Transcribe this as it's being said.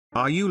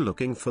Are you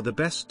looking for the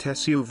best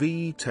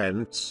SUV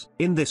tents?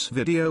 In this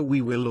video we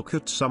will look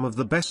at some of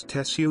the best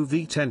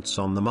SUV tents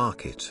on the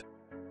market.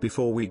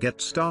 Before we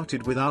get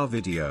started with our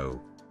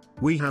video,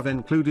 we have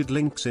included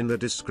links in the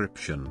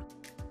description.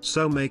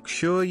 So make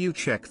sure you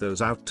check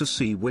those out to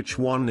see which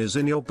one is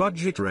in your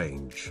budget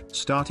range.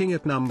 Starting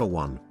at number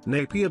 1,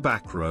 Napier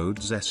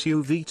Backroadz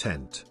SUV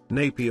Tent.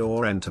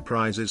 Napier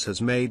Enterprises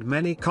has made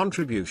many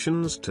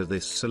contributions to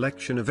this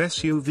selection of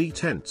SUV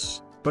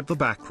tents, but the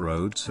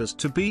Backroadz has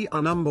to be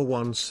our number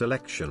 1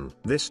 selection.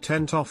 This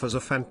tent offers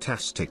a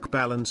fantastic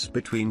balance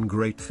between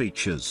great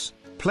features,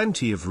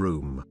 plenty of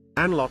room,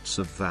 and lots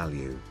of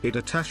value. It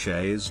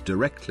attaches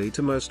directly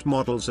to most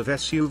models of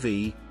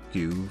SUV,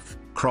 Cove,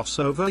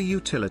 crossover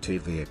utility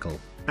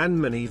vehicle, and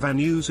minivan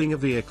using a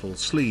vehicle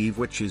sleeve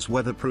which is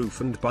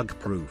weatherproof and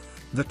bug-proof.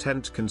 The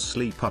tent can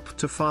sleep up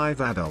to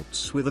 5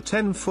 adults with a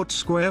 10-foot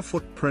square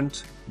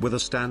footprint, with a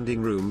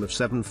standing room of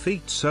 7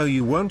 feet so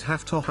you won't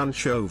have to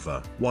hunch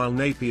over. While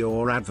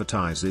Napier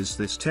advertises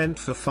this tent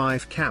for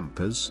 5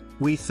 campers,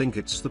 we think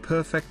it's the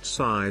perfect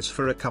size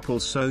for a couple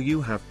so you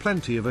have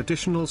plenty of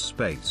additional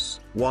space.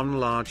 One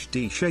large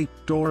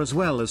D-shaped door as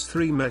well as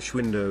 3 mesh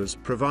windows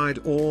provide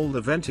all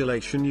the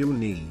ventilation you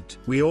need.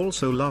 We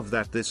also love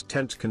that this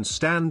tent can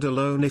stand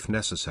alone if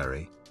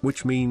necessary,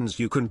 which means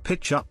you can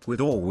pitch up with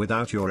or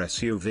without your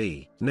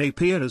SUV.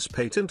 Napier's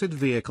patented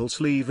vehicle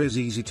sleeve is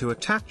easy to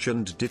attach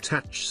and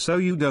detach so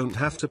you don't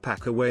have to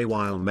pack away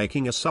while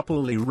making a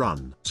supplely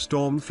run.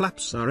 Storm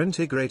flaps are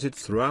integrated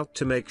throughout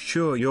to make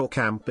sure your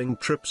camping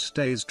trip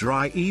stays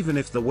dry even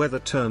if the weather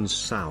turns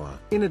sour.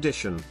 In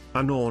addition,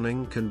 an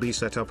awning can be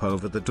set up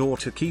over the door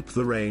to keep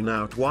the rain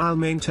out while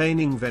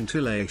maintaining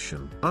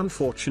ventilation.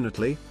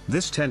 Unfortunately,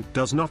 this tent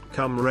does not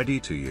come ready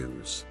to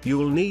use.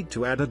 You'll need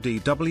to add a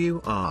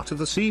DWR to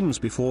the seams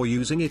before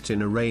using it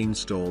in a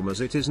rainstorm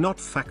as it is not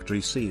factory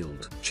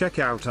sealed. Check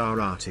out our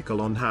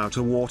article on how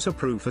to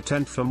waterproof a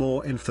tent for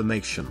more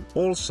information.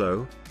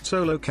 Also,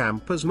 solo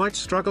campers might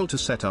struggle to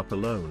set up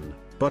alone,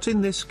 but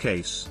in this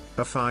case,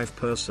 a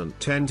 5-person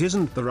tent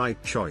isn't the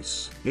right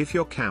choice. If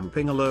you're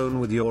camping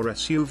alone with your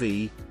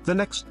SUV, the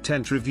next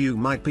tent review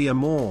might be a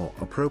more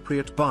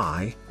appropriate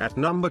buy. At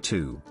number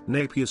 2,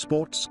 Napier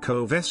Sportz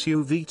Cove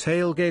SUV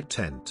Tailgate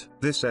Tent.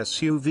 This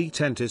SUV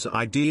tent is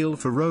ideal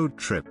for road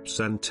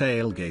trips and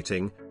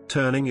tailgating,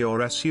 turning your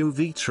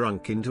SUV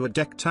trunk into a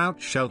decked-out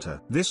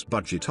shelter. This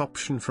budget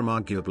option from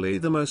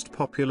arguably the most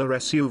popular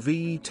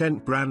SUV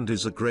tent brand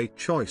is a great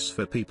choice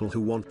for people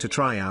who want to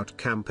try out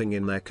camping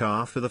in their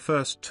car for the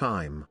first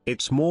time.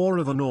 It's more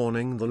of an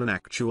awning than an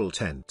actual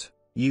tent,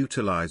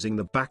 utilizing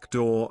the back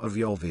door of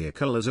your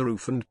vehicle as a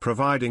roof and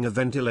providing a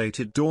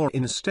ventilated door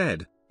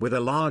instead, with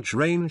a large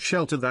rain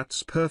shelter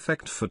that's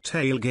perfect for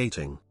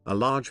tailgating. A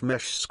large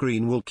mesh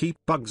screen will keep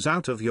bugs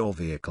out of your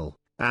vehicle,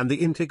 and the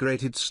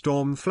integrated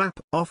storm flap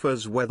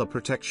offers weather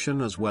protection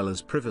as well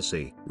as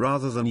privacy.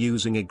 Rather than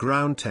using a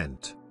ground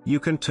tent, you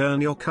can turn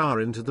your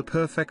car into the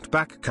perfect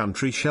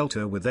backcountry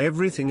shelter with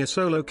everything a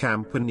solo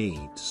camper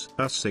needs.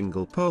 A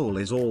single pole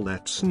is all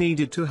that's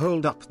needed to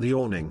hold up the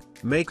awning,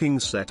 making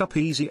setup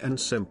easy and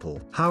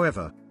simple.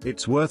 However,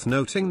 it's worth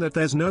noting that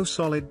there's no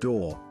solid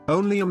door,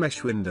 only a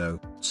mesh window,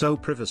 so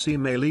privacy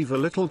may leave a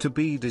little to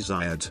be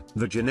desired.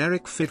 The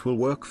generic fit will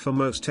work for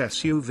most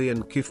SUV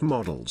and CUF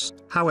models.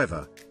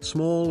 However,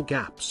 small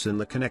gaps in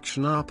the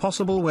connection are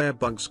possible where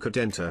bugs could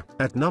enter.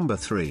 At number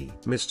 3,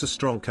 Mr.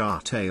 Strong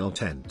Car Tail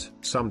Tent.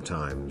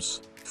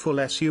 Sometimes, full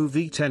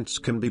SUV tents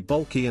can be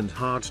bulky and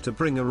hard to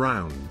bring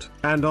around.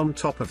 And on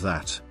top of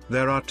that,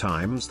 there are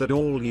times that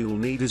all you'll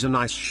need is a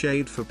nice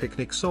shade for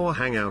picnics or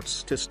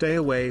hangouts to stay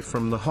away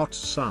from the hot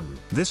sun.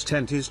 This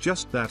tent is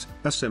just that,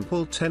 a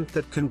simple tent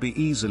that can be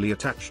easily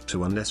attached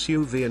to an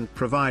SUV and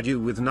provide you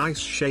with nice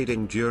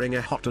shading during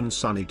a hot and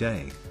sunny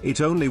day. It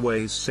only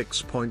weighs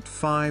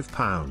 6.5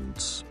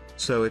 pounds.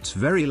 So it's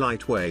very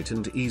lightweight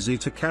and easy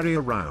to carry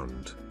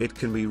around. It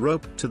can be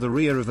roped to the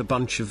rear of a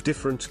bunch of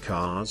different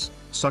cars,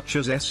 such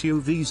as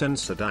SUVs and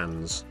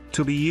sedans,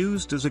 to be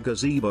used as a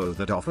gazebo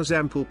that offers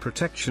ample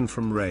protection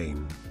from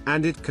rain.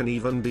 And it can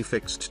even be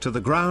fixed to the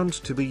ground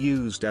to be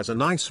used as a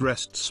nice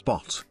rest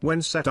spot.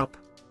 When set up,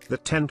 the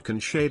tent can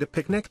shade a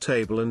picnic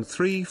table and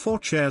 3-4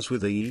 chairs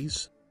with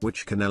ease,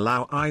 which can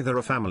allow either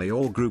a family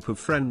or group of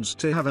friends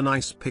to have a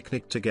nice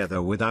picnic together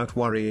without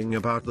worrying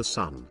about the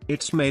sun.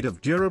 It's made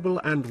of durable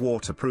and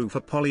waterproof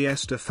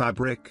polyester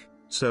fabric,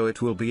 so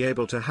it will be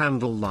able to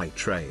handle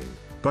light rain.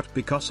 But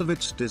because of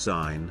its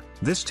design,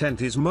 this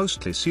tent is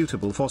mostly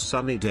suitable for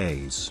sunny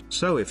days.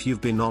 So if you've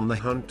been on the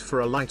hunt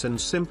for a light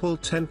and simple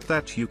tent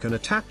that you can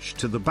attach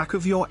to the back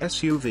of your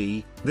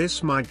SUV,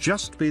 this might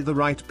just be the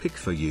right pick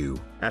for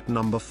you. At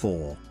number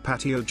 4,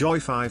 Patio Joy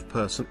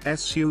 5-person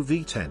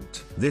SUV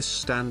Tent.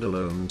 This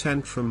standalone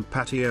tent from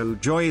Patio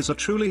Joy is a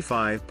truly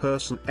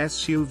 5-person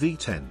SUV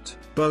tent,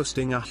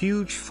 boasting a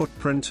huge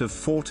footprint of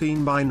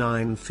 14 by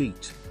 9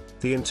 feet.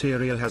 The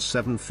interior has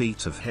 7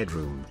 feet of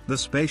headroom. The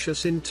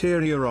spacious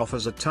interior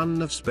offers a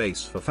ton of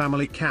space for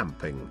family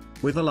camping,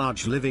 with a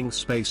large living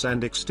space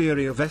and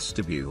exterior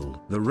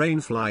vestibule. The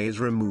rainfly is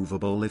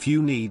removable if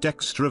you need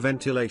extra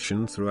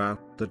ventilation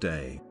throughout the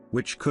day.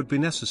 which could be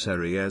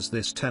necessary as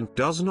this tent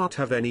does not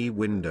have any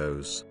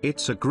windows.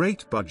 It's a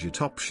great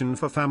budget option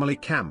for family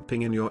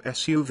camping in your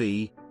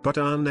SUV, but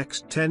our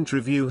next tent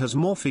review has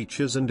more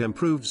features and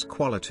improves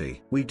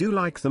quality. We do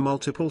like the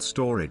multiple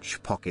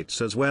storage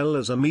pockets as well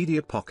as a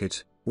media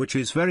pocket, which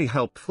is very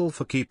helpful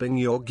for keeping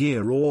your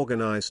gear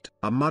organized.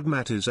 A mud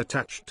mat is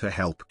attached to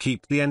help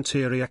keep the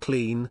interior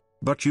clean,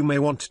 but you may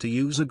want to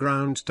use a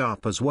ground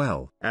tarp as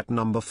well. At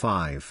number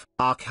 5,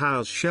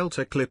 ArcHaus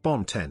Shelter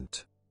Clip-On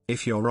Tent.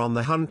 If you're on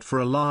the hunt for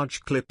a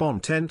large clip-on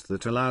tent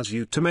that allows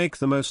you to make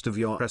the most of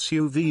your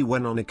SUV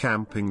when on a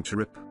camping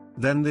trip,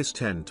 then this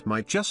tent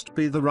might just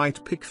be the right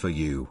pick for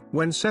you.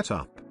 When set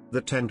up,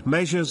 the tent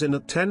measures in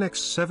at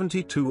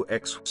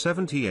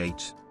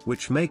 10x72x78,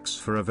 which makes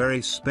for a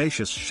very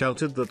spacious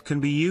shelter that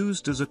can be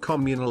used as a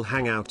communal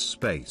hangout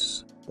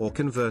space, or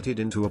converted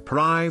into a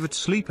private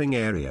sleeping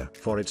area.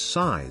 For its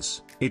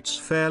size, it's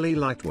fairly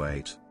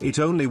lightweight. It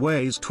only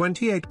weighs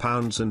 28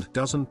 pounds and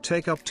doesn't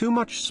take up too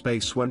much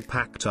space when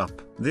packed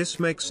up. This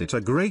makes it a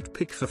great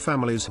pick for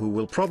families who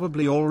will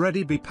probably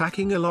already be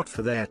packing a lot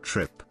for their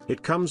trip.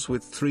 It comes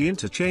with 3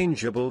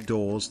 interchangeable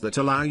doors that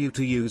allow you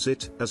to use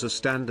it as a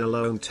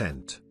standalone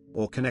tent,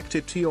 or connect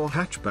it to your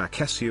hatchback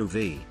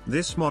SUV.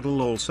 This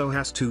model also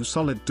has 2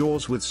 solid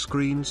doors with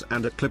screens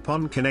and a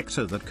clip-on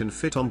connector that can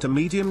fit onto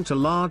medium to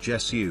large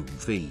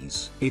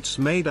SUVs. It's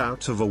made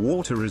out of a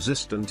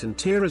water-resistant and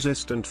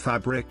tear-resistant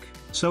fabric,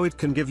 so it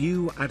can give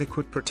you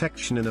adequate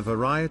protection in a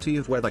variety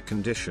of weather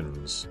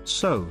conditions.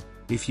 So,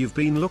 if you've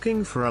been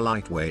looking for a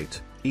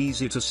lightweight,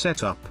 easy to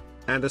set up,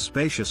 and a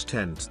spacious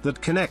tent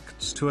that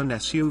connects to an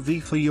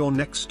SUV for your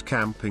next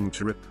camping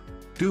trip,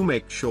 do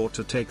make sure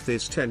to take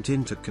this tent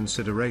into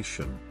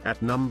consideration.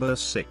 At number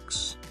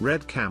 6,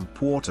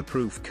 REDCAMP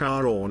Waterproof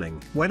Car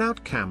Awning. When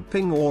out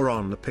camping or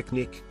on a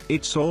picnic,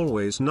 it's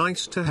always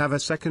nice to have a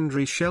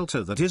secondary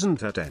shelter that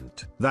isn't a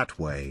tent. That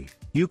way,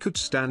 you could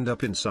stand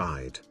up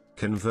inside,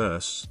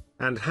 converse,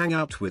 and hang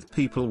out with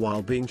people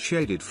while being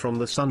shaded from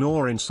the sun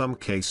or in some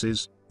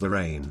cases, the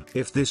rain.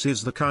 If this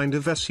is the kind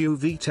of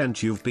SUV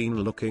tent you've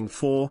been looking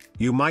for,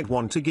 you might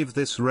want to give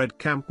this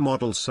REDCAMP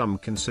model some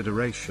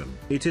consideration.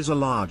 It is a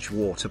large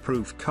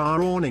waterproof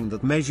car awning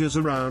that measures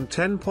around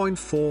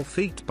 10.4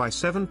 feet by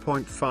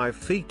 7.5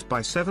 feet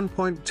by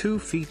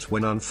 7.2 feet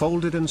when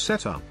unfolded and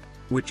set up,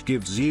 which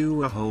gives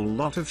you a whole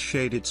lot of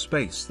shaded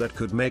space that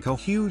could make a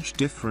huge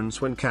difference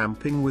when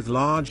camping with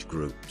large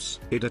groups.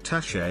 It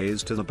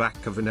attaches to the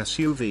back of an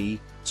SUV,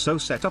 so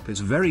setup is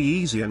very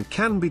easy and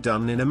can be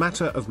done in a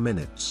matter of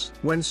minutes.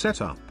 When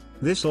set up,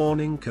 this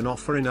awning can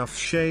offer enough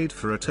shade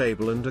for a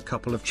table and a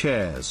couple of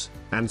chairs,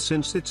 and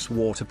since it's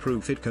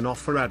waterproof it can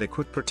offer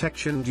adequate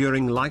protection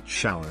during light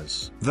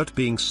showers. That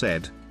being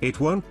said, it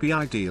won't be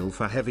ideal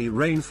for heavy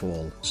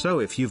rainfall. So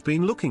if you've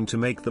been looking to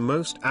make the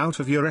most out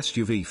of your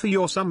SUV for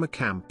your summer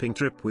camping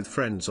trip with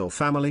friends or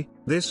family,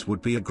 this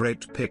would be a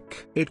great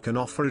pick. It can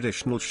offer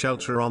additional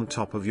shelter on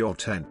top of your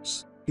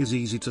tents, is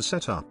easy to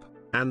set up,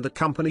 and the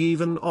company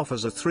even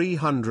offers a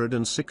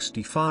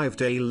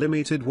 365-day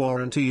limited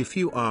warranty if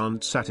you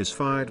aren't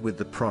satisfied with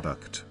the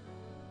product.